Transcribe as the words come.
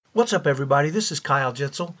What's up, everybody? This is Kyle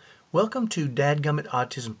Jitzel. Welcome to Dadgummit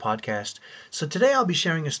Autism Podcast. So today I'll be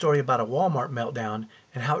sharing a story about a Walmart meltdown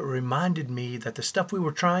and how it reminded me that the stuff we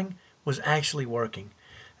were trying was actually working.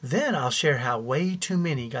 Then I'll share how way too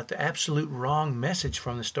many got the absolute wrong message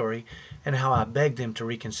from the story and how I begged them to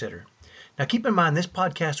reconsider. Now keep in mind this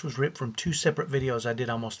podcast was ripped from two separate videos I did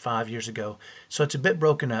almost 5 years ago, so it's a bit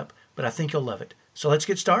broken up, but I think you'll love it. So let's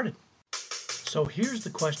get started. So here's the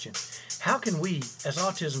question. How can we, as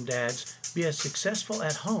autism dads, be as successful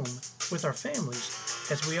at home with our families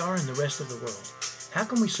as we are in the rest of the world? How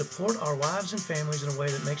can we support our wives and families in a way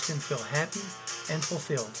that makes them feel happy and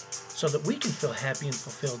fulfilled so that we can feel happy and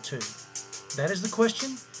fulfilled too? That is the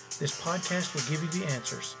question. This podcast will give you the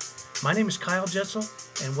answers. My name is Kyle Jitzel,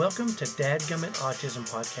 and welcome to Dadgummit Autism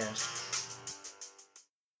Podcast.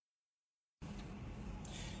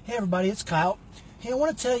 Hey everybody, it's Kyle. Hey, I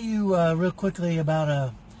want to tell you real quickly about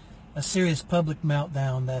a serious public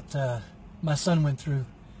meltdown that my son went through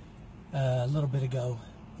a little bit ago.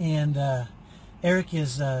 And Eric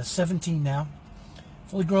is 17 now,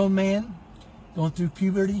 fully grown man, going through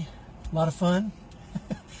puberty, a lot of fun.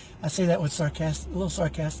 I say that with a little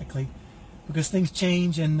sarcastically, because things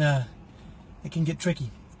change and it can get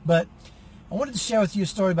tricky. But I wanted to share with you a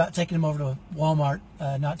story about taking him over to Walmart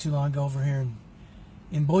not too long ago over here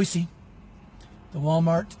in Boise. The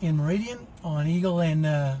Walmart in Meridian on Eagle and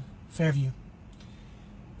Fairview.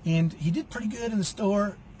 And he did pretty good in the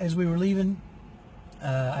store. As we were leaving,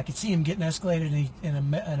 I could see him getting escalated, and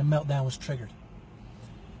a meltdown was triggered.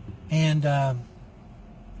 And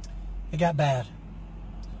it got bad.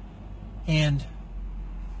 And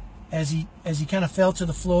as he kind of fell to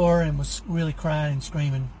the floor and was really crying and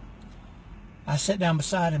screaming, I sat down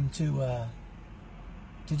beside him to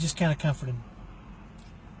just kind of comfort him.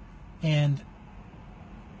 And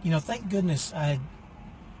thank goodness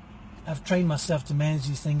I've trained myself to manage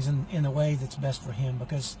these things in a way that's best for him,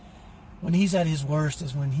 because when he's at his worst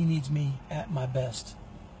is when he needs me at my best.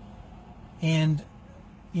 And,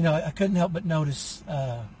 I couldn't help but notice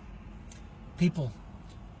people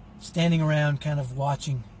standing around kind of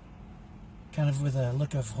watching, kind of with a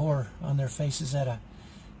look of horror on their faces at a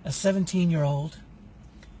 17-year-old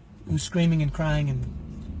who's screaming and crying and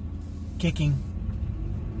kicking,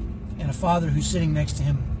 and a father who's sitting next to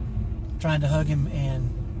him trying to hug him and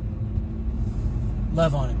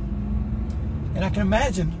love on him. And I can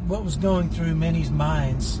imagine what was going through many's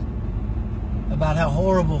minds about how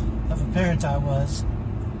horrible of a parent I was,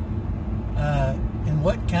 and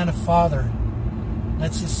what kind of father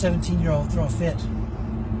lets his 17-year-old throw a fit.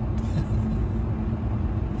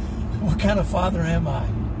 What kind of father am I?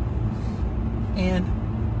 And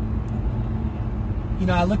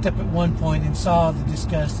I looked up at one point and saw the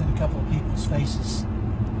disgust in a couple of people's faces.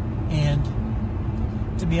 And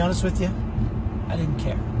to be honest with you, I didn't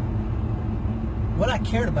care. What I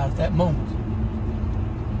cared about at that moment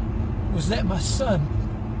was that my son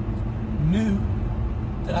knew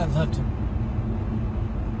that I loved him.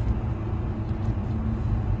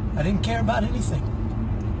 I didn't care about anything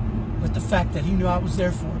but the fact that he knew I was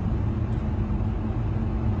there for him.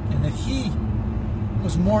 And that he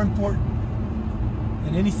was more important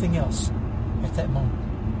than anything else at that moment.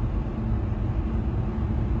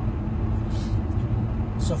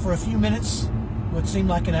 So for a few minutes, what seemed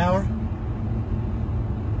like an hour,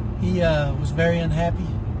 he was very unhappy.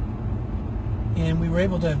 And we were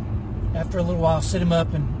able to, after a little while, sit him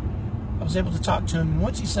up, and I was able to talk to him. And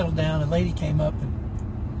once he settled down, a lady came up and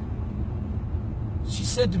she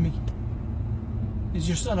said to me, "Is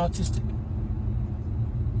your son autistic?"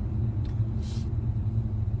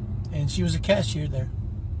 And she was a cashier there.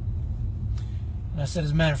 And I said,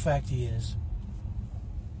 "As a matter of fact, he is."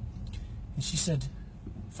 And she said,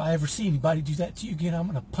 "If I ever see anybody do that to you again, I'm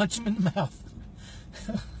going to punch him in the mouth."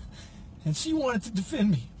 And she wanted to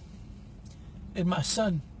defend me and my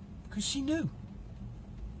son, because she knew.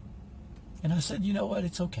 And I said, "You know what?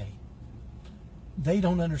 It's okay. They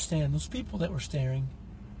don't understand. Those people that were staring,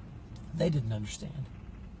 they didn't understand."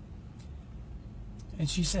 And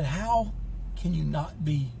she said, "How can you not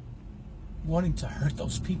be wanting to hurt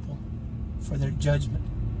those people for their judgment?"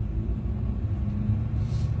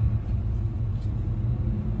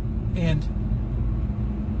 And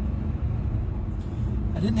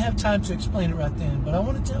I didn't have time to explain it right then, but I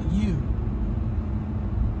want to tell you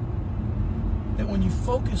that when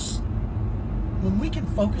we can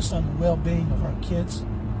focus on the well-being of our kids,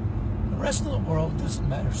 the rest of the world doesn't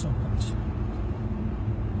matter so much.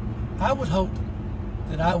 I would hope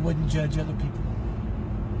that I wouldn't judge other people.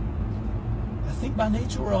 I think by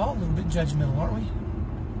nature we're all a little bit judgmental, aren't we?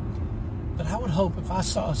 But I would hope if I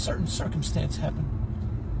saw a certain circumstance happen,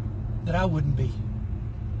 that I wouldn't be.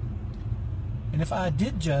 And if I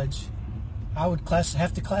did judge, I would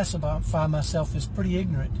have to classify myself as pretty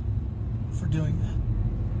ignorant for doing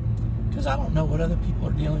that. Because I don't know what other people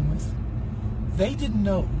are dealing with. They didn't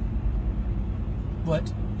know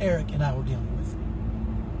what Eric and I were dealing with.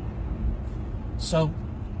 So,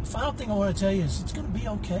 the final thing I want to tell you is it's going to be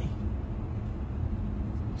okay.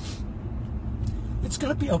 It's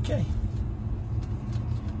going to be okay.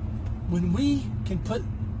 When we can put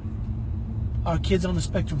our kids on the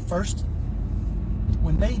spectrum first,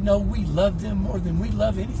 when they know we love them more than we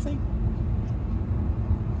love anything,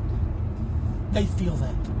 they feel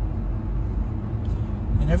that.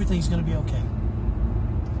 And everything's going to be okay.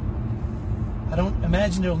 I don't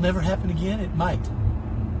imagine it'll never happen again. It might.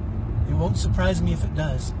 It won't surprise me if it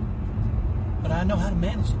does. But I know how to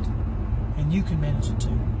manage it. And you can manage it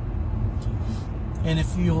too. And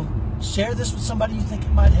if you'll share this with somebody you think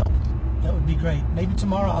it might help, that would be great. Maybe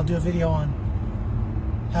tomorrow I'll do a video on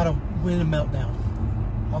how to win a meltdown.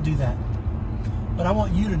 I'll do that. But I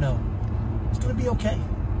want you to know it's going to be okay.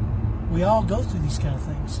 We all go through these kind of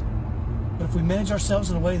things. But if we manage ourselves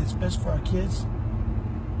in a way that's best for our kids,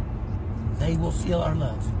 they will feel our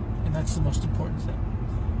love. And that's the most important thing.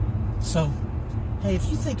 So, hey, if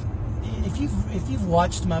you've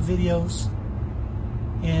watched my videos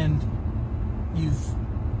and you've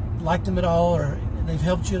liked them at all or they've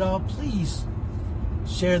helped you at all, please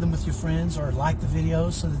share them with your friends or like the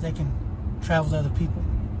videos so that they can travel to other people.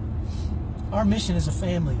 Our mission as a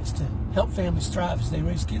family is to help families thrive as they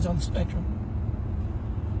raise kids on the spectrum.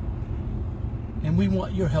 And we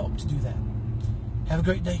want your help to do that. Have a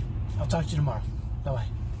great day. I'll talk to you tomorrow. Bye-bye.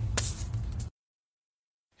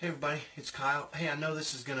 Hey everybody, it's Kyle. Hey, I know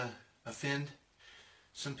this is going to offend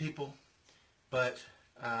some people, but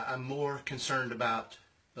I'm more concerned about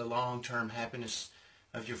the long-term happiness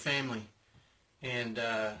of your family. And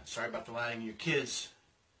sorry about the lighting, your kids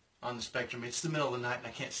on the spectrum. It's the middle of the night and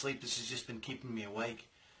I can't sleep. This has just been keeping me awake.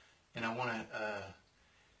 And I want to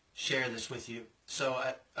share this with you. So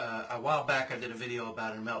a while back I did a video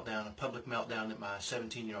about a meltdown, a public meltdown that my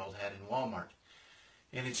 17-year-old had in Walmart.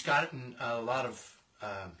 And it's gotten a lot of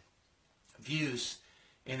views,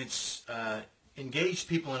 and it's engaged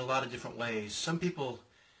people in a lot of different ways. Some people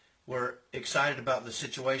were excited about the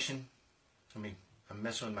situation. I'm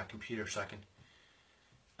messing with my computer so I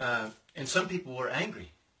can. And some people were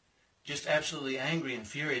angry, just absolutely angry and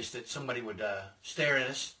furious that somebody would stare at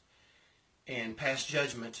us and pass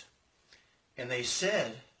judgment. And they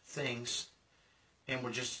said things and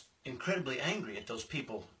were just incredibly angry at those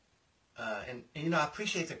people. And you know, I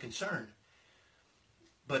appreciate the concern,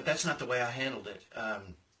 but that's not the way I handled it.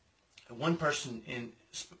 One person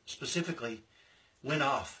specifically went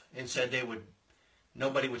off and said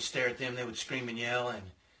nobody would stare at them, they would scream and yell,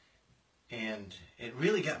 and it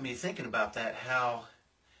really got me thinking about that, how,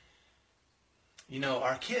 you know,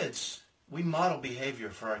 our kids, we model behavior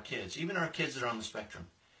for our kids, even our kids that are on the spectrum.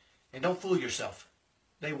 And don't fool yourself.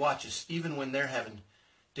 They watch us, even when they're having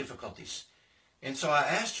difficulties. And so I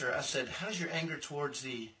asked her, I said, how does your anger towards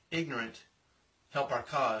the ignorant help our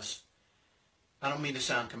cause? I don't mean to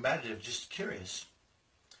sound combative, just curious.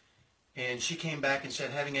 And she came back and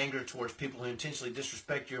said, having anger towards people who intentionally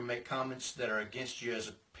disrespect you or make comments that are against you as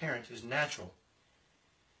a parent is natural.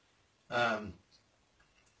 And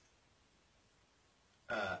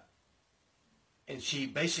she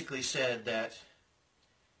basically said that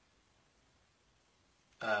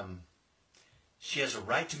she has a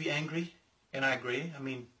right to be angry, and I agree. I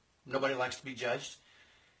mean, nobody likes to be judged.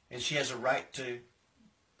 And she has a right to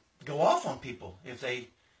go off on people if they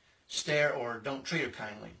stare or don't treat her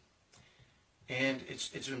kindly. And it's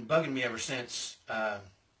been bugging me ever since,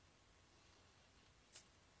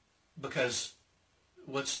 because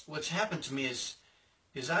what's happened to me is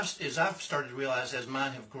I've started to realize as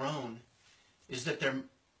mine have grown, is that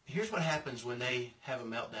here's what happens when they have a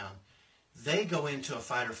meltdown. They go into a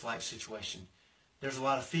fight or flight situation. There's a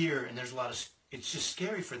lot of fear and it's just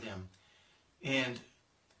scary for them. And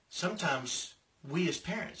sometimes we as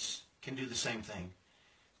parents can do the same thing.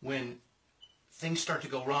 When things start to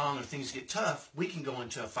go wrong or things get tough, we can go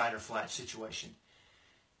into a fight or flight situation.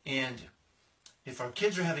 And if our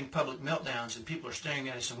kids are having public meltdowns and people are staring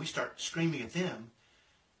at us and we start screaming at them,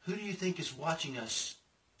 who do you think is watching us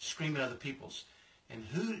scream at other people's? And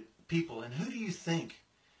who do you think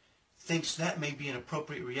thinks that may be an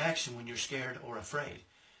appropriate reaction when you're scared or afraid?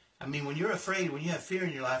 I mean, when you're afraid, when you have fear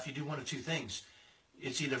in your life, you do one of two things.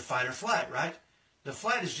 It's either fight or flight, right? The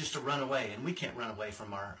flight is just to run away, and we can't run away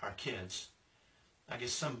from our kids. I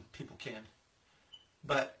guess some people can,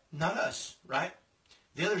 but not us, right?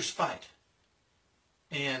 The other is fight.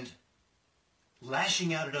 And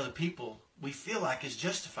lashing out at other people, we feel like is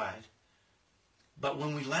justified But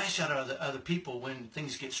when we lash out at other people when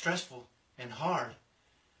things get stressful and hard,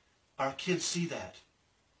 our kids see that.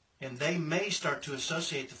 And they may start to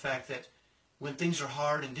associate the fact that when things are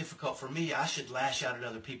hard and difficult for me, I should lash out at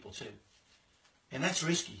other people too. And that's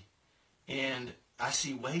risky. And I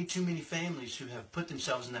see way too many families who have put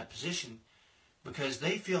themselves in that position because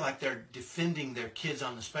they feel like they're defending their kids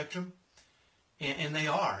on the spectrum. And they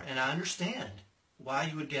are. And I understand why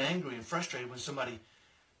you would get angry and frustrated when somebody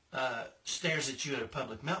stares at you at a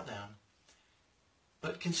public meltdown.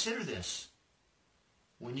 But consider this.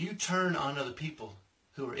 When you turn on other people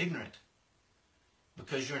who are ignorant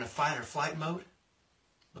because you're in a fight or flight mode,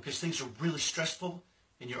 because things are really stressful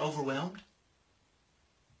and you're overwhelmed,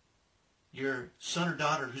 your son or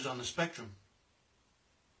daughter who's on the spectrum,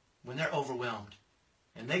 when they're overwhelmed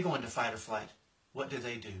and they go into fight or flight, what do?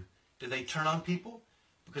 Do they turn on people?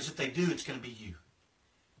 Because if they do, it's going to be you.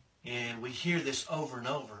 And we hear this over and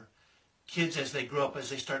over. Kids, as they grow up, as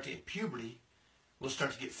they start to hit puberty, will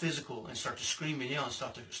start to get physical and start to scream and yell and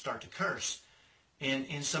start to curse. And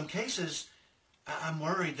in some cases, I'm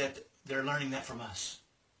worried that they're learning that from us.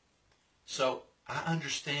 So I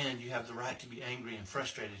understand you have the right to be angry and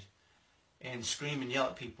frustrated and scream and yell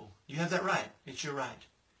at people. You have that right. It's your right.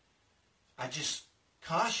 I just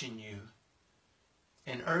caution you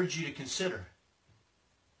and urge you to consider,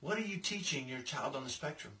 what are you teaching your child on the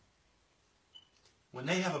spectrum? When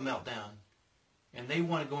they have a meltdown and they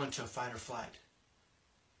want to go into a fight or flight,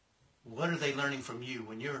 what are they learning from you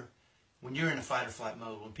when you're in a fight or flight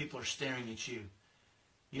mode, when people are staring at you?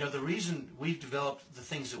 You know, the reason we've developed the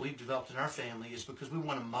things that we've developed in our family is because we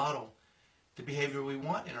want to model the behavior we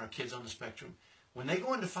want in our kids on the spectrum. When they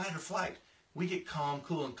go into fight or flight, we get calm,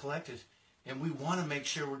 cool, and collected, and we want to make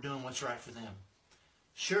sure we're doing what's right for them.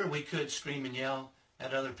 Sure, we could scream and yell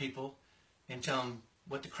at other people and tell them,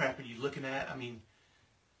 what the crap are you looking at? I mean,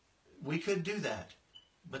 we could do that.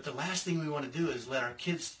 But the last thing we want to do is let our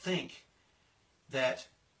kids think that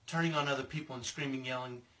turning on other people and screaming,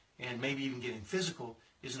 yelling, and maybe even getting physical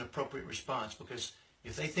is an appropriate response. Because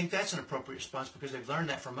if they think that's an appropriate response because they've learned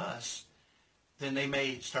that from us, then they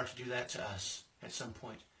may start to do that to us at some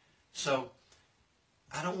point. So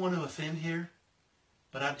I don't want to offend here,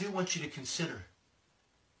 but I do want you to consider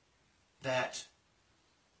that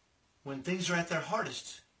when things are at their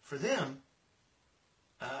hardest for them,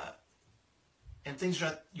 and things are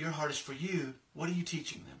at your hardest for you, what are you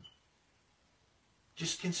teaching them?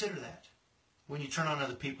 Just consider that when you turn on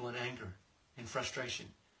other people in anger and frustration.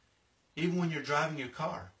 Even when you're driving your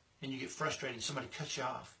car and you get frustrated and somebody cuts you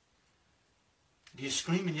off. Do you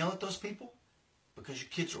scream and yell at those people? Because your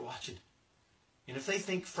kids are watching. And if they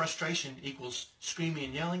think frustration equals screaming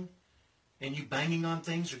and yelling, and you banging on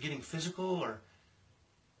things or getting physical, or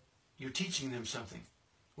you're teaching them something,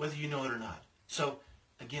 whether you know it or not. So,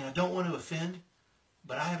 again, I don't want to offend,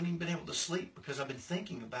 but I haven't even been able to sleep because I've been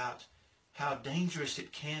thinking about how dangerous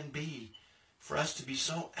it can be for us to be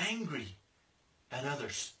so angry at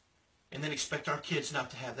others and then expect our kids not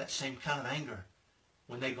to have that same kind of anger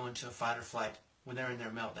when they go into a fight or flight, when they're in their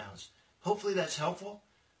meltdowns. Hopefully that's helpful.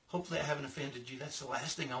 Hopefully I haven't offended you. That's the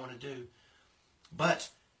last thing I want to do. But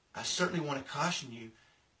I certainly want to caution you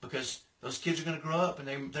because those kids are going to grow up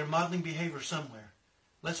and they're modeling behavior somewhere.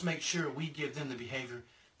 Let's make sure we give them the behavior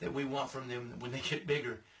that we want from them when they get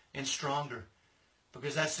bigger and stronger.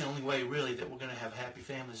 Because that's the only way, really, that we're going to have happy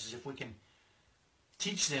families is if we can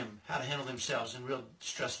teach them how to handle themselves in real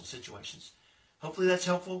stressful situations. Hopefully that's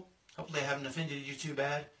helpful. Hopefully I haven't offended you too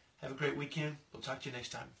bad. Have a great weekend. We'll talk to you next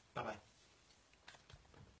time. Bye-bye.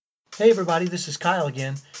 Hey everybody, this is Kyle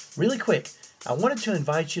again. Really quick, I wanted to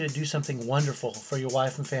invite you to do something wonderful for your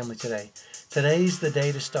wife and family today. Today's the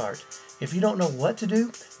day to start. If you don't know what to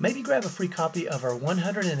do, maybe grab a free copy of our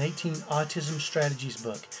 118 Autism Strategies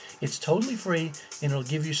book. It's totally free and it'll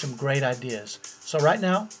give you some great ideas. So right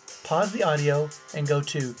now, pause the audio and go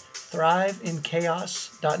to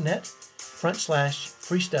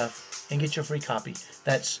thriveinchaos.net/free stuff and get your free copy.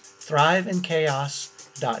 That's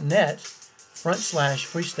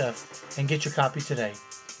thriveinchaos.net/free stuff and get your copy today.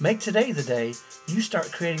 Make today the day you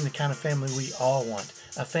start creating the kind of family we all want,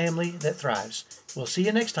 a family that thrives. We'll see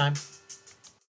you next time.